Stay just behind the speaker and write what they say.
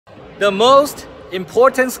The most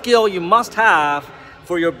important skill you must have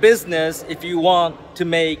for your business if you want to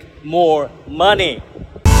make more money.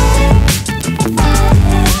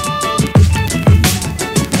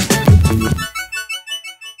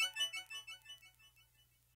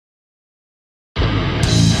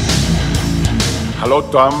 Hello,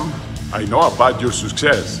 Tom. I know about your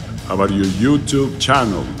success, about your YouTube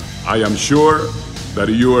channel. I am sure that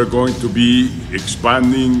you are going to be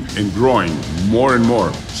expanding and growing more and more.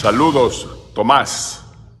 Saludos, Tomás.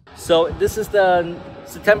 So this is the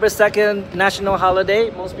September 2nd national holiday.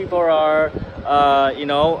 Most people are,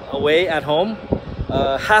 away at home.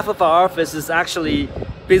 Half of our office is actually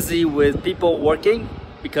busy with people working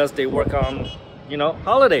because they work on,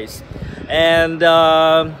 holidays. And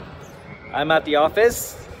I'm at the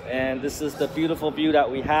office, and this is the beautiful view that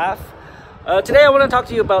we have. Today I want to talk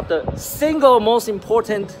to you about the single most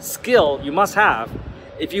important skill you must have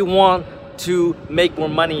if you want to make more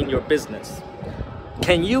money in your business.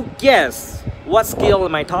 Can you guess what skill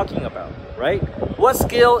am I talking about, right? What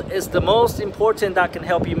skill is the most important that can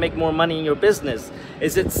help you make more money in your business?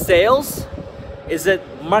 Is it sales? Is it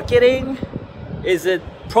marketing? Is it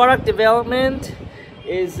product development?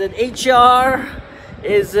 Is it HR?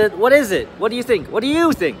 What is it? What do you think? What do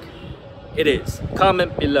you think it is?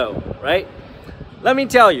 Comment below, right? Let me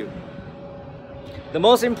tell you, the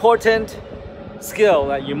most important skill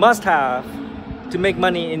that you must have to make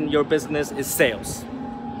money in your business is sales,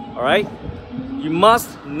 all right? You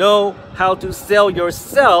must know how to sell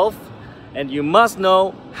yourself, and you must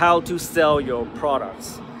know how to sell your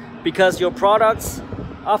products, because your products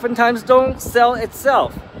oftentimes don't sell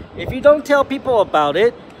itself. If you don't tell people about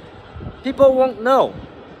it, people won't know.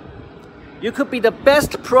 You could be the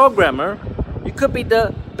best programmer, you could be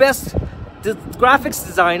the best graphics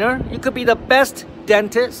designer, you could be the best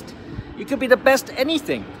dentist, you could be the best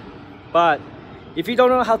anything. But if you don't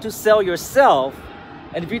know how to sell yourself,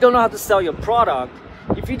 and if you don't know how to sell your product,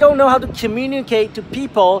 if you don't know how to communicate to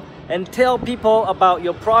people and tell people about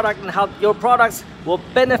your product and how your products will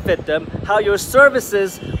benefit them, how your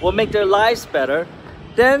services will make their lives better,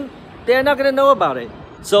 then they're not gonna know about it.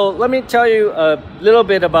 So let me tell you a little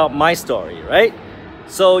bit about my story, right?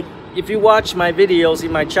 So if you watch my videos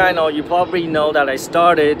in my channel, you probably know that I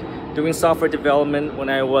started doing software development when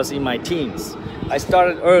I was in my teens. I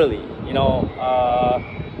started early,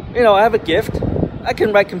 I have a gift. I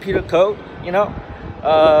can write computer code,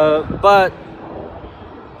 but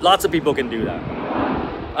lots of people can do that.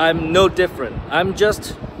 I'm no different. I'm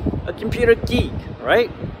just a computer geek, right?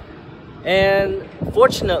 And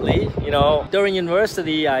fortunately, during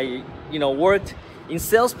university, I, worked in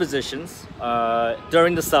sales positions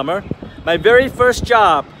during the summer. My very first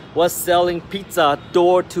job was selling pizza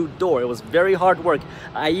door to door. It was very hard work.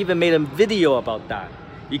 I even made a video about that.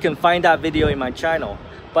 You can find that video in my channel.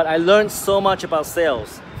 But I learned so much about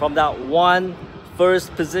sales from that one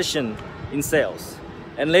first position in sales.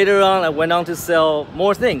 And later on, I went on to sell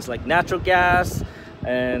more things like natural gas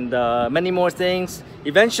and many more things.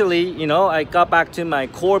 Eventually, I got back to my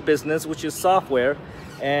core business, which is software.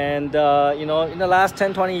 And, in the last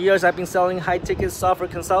 10, 20 years, I've been selling high-ticket software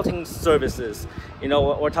consulting services.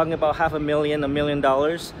 We're talking about $500,000, $1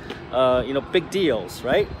 million, big deals,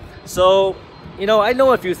 right? So, I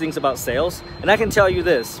know a few things about sales, and I can tell you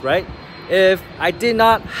this, right? If I did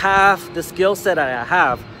not have the skill set that I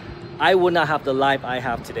have, I would not have the life I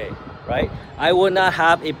have today, right? I would not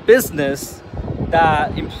have a business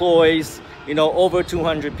that employs, over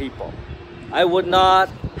 200 people. I would not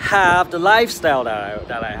have the lifestyle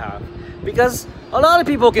that I have, because a lot of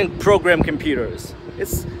people can program computers.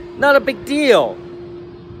 It's not a big deal,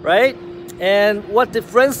 right? And what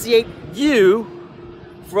differentiates you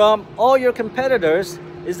from all your competitors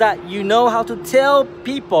is that you know how to tell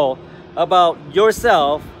people about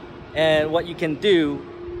yourself and what you can do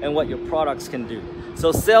and what your products can do.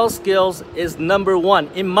 So sales skills is number one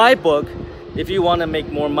in my book. If you want to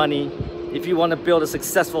make more money, if you want to build a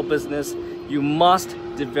successful business, you must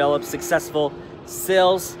develop successful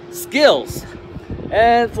sales skills.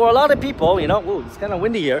 And for a lot of people, ooh, it's kind of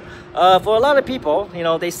windy here. For a lot of people,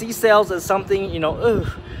 they see sales as something,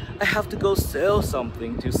 I have to go sell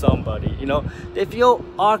something to somebody, They feel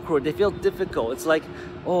awkward, they feel difficult. It's like,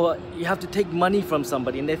 oh, you have to take money from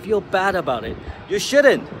somebody, and they feel bad about it. You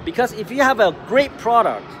shouldn't, because if you have a great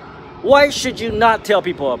product, why should you not tell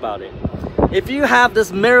people about it? If you have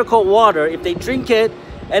this miracle water, if they drink it,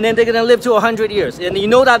 and then they're gonna live to 100 years, and you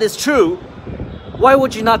know that is true, why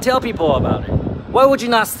would you not tell people about it? Why would you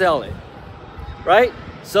not sell it, right?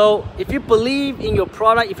 So if you believe in your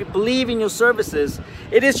product, if you believe in your services,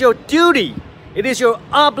 it is your duty, it is your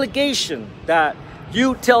obligation that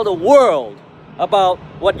you tell the world about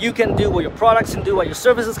what you can do, what your products can do, what your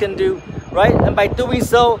services can do, right? And by doing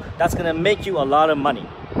so, that's gonna make you a lot of money.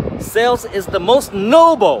 Sales is the most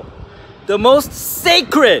noble, the most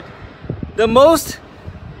sacred, the most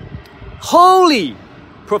holy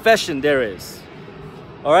profession there is.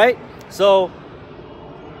 All right? So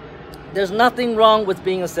there's nothing wrong with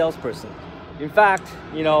being a salesperson. In fact,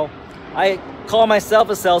 you know, I call myself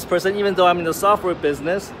a salesperson even though I'm in the software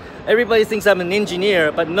business. Everybody thinks I'm an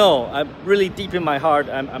engineer, but no, I'm really deep in my heart,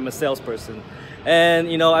 I'm a salesperson.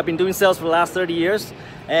 And you know, I've been doing sales for the last 30 years.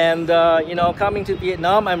 And you know, coming to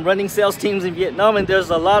Vietnam, I'm running sales teams in Vietnam, and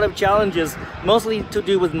there's a lot of challenges, mostly to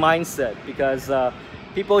do with mindset, because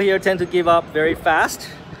people here tend to give up very fast,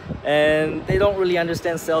 and they don't really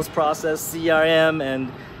understand sales process, CRM,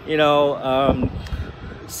 and you know,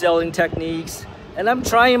 selling techniques. And I'm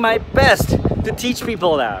trying my best to teach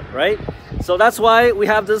people that, right? So that's why we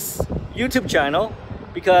have this YouTube channel,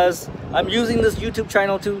 because I'm using this YouTube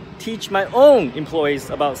channel to teach my own employees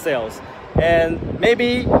about sales. And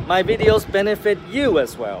maybe my videos benefit you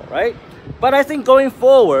as well, right? But I think going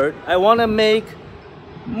forward, I want to make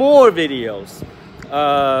more videos,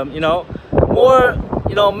 you know, more,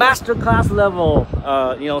 you know, masterclass level,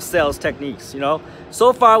 you know, sales techniques, you know.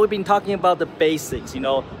 So far, we've been talking about the basics, you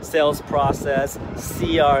know, sales process,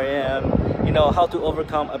 CRM, you know, how to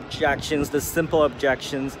overcome objections, the simple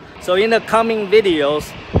objections. So in the coming videos,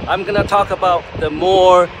 I'm gonna talk about the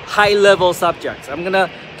more high-level subjects. I'm gonna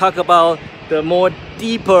talk about the more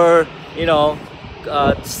deeper, you know,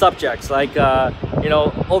 subjects like, you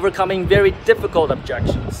know, overcoming very difficult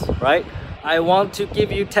objections, right? I want to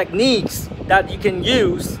give you techniques that you can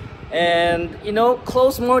use and, you know,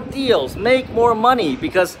 close more deals, make more money,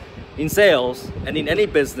 because in sales and in any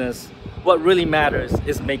business, what really matters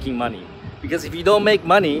is making money. Because if you don't make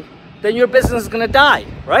money, then your business is gonna die,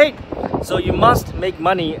 right? So you must make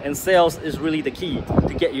money, and sales is really the key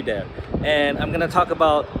to get you there. And I'm gonna talk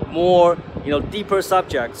about more, you know, deeper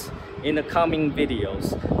subjects in the coming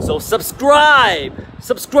videos. So subscribe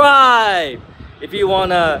if you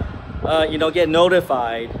wanna, you know, get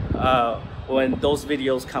notified when those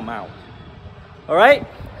videos come out. All right?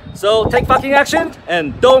 So take fucking action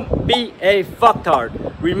and don't be a fucktard.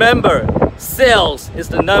 Remember, sales is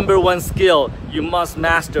the #1 skill you must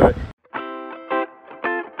master